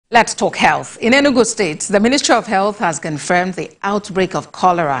Let's talk health. In Enugu State, the Ministry of Health has confirmed the outbreak of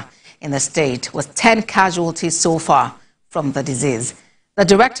cholera in the state, with 10 casualties so far from the disease. The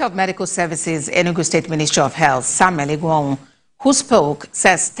Director of Medical Services, Enugu State Ministry of Health, Samuel Egwuonwu, who spoke,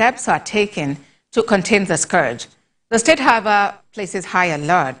 says steps are taken to contain the scourge. The state, however, places high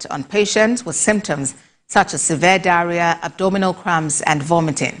alert on patients with symptoms such as severe diarrhea, abdominal cramps, and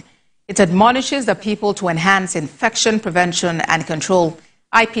vomiting. It admonishes the people to enhance infection prevention and control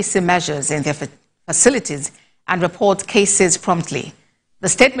IPC measures in their facilities and report cases promptly. The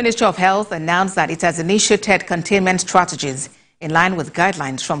State Ministry of Health announced that it has initiated containment strategies in line with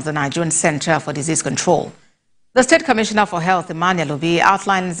guidelines from the Nigerian Centre for Disease Control. The State Commissioner for Health Emmanuel Obi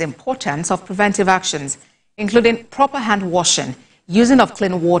outlines the importance of preventive actions, including proper hand washing, using of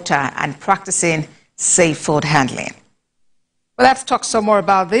clean water, and practicing safe food handling. Well, let's talk some more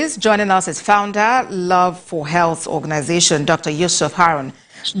about this. Joining us is founder, Love for Health organization, Dr. Yusuf Harun.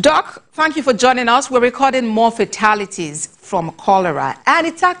 Doc, thank you for joining us. We're recording more fatalities from cholera, and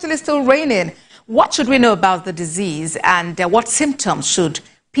it's actually still raining. What should we know about the disease, and what symptoms should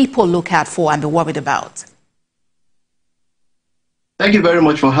people look out for and be worried about? Thank you very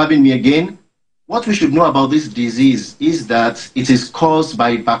much for having me again. What we should know about this disease is that it is caused by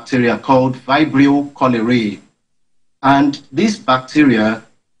a bacteria called Vibrio cholerae. And this bacteria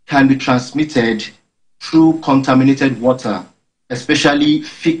can be transmitted through contaminated water, especially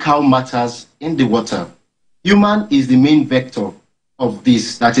fecal matters in the water. Human is the main vector of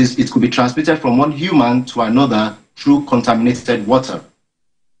this. That is, it could be transmitted from one human to another through contaminated water.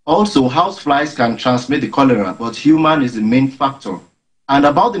 Also, houseflies can transmit the cholera, but human is the main factor. And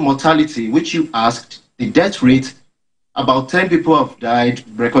about the mortality, which you asked, the death rate, about 10 people have died,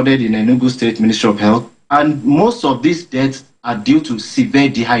 recorded in Enugu State Ministry of Health, and most of these deaths are due to severe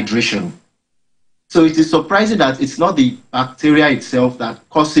dehydration. So it is surprising that it's not the bacteria itself that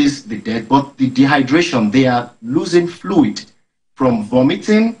causes the death, but the dehydration. They are losing fluid from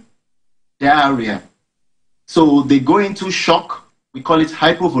vomiting, diarrhea. So they go into shock. We call it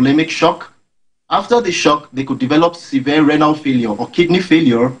hypovolemic shock. After the shock, they could develop severe renal failure or kidney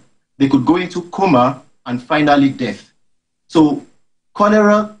failure. They could go into coma and finally death. So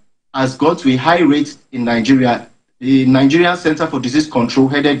cholera has gone to a high rate in Nigeria. The Nigerian Centre for Disease Control,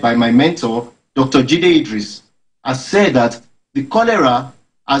 headed by my mentor, Dr. Jide Idris, has said that the cholera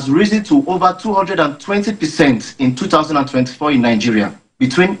has risen to over 220% in 2024 in Nigeria,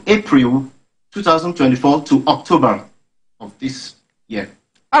 between April 2024 to October of this year.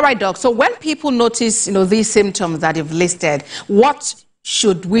 All right, Doc. So when people notice, these symptoms that you've listed, what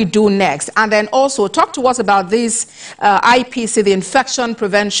should we do next? And then also talk to us about this IPC, the infection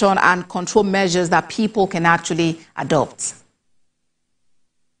prevention and control measures that people can actually adopt.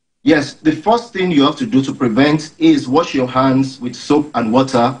 Yes, the first thing you have to do to prevent is wash your hands with soap and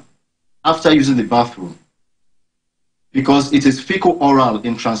water after using the bathroom, because it is fecal-oral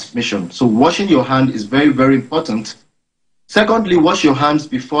in transmission. So washing your hand is very, very important. Secondly, wash your hands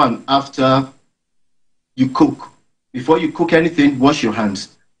before and after you cook. Before you cook anything, wash your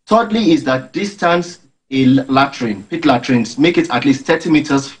hands. Thirdly is that distance a latrine, pit latrines, make it at least 30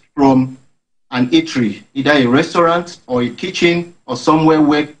 meters from an eatery, either a restaurant or a kitchen or somewhere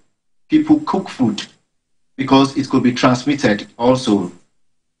where people cook food, because it could be transmitted also.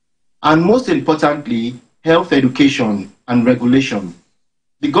 And most importantly, health education and regulation.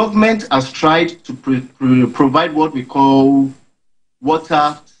 The government has tried to provide what we call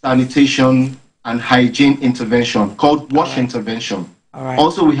water, sanitation, and hygiene intervention, called WASH intervention.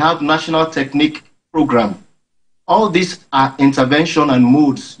 Also, we have National Technique Program. All these are intervention and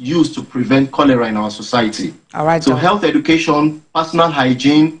modes used to prevent cholera in our society. So health education, personal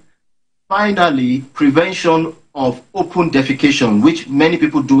hygiene, finally, prevention of open defecation, which many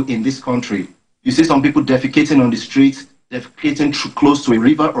people do in this country. You see some people defecating on the streets, defecating close to a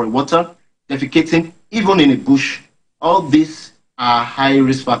river or water, defecating even in a bush. All these are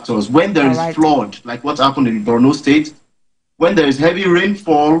high-risk factors. When there is flood, like what happened in Borno State, when there is heavy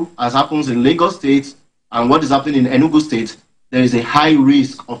rainfall, as happens in Lagos State, and what is happening in Enugu State, there is a high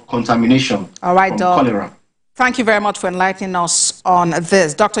risk of contamination from cholera. Thank you very much for enlightening us on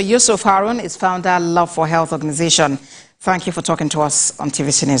this. Dr. Yusuf Harun is founder, Love for Health organization. Thank you for talking to us on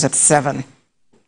TVC News at 7.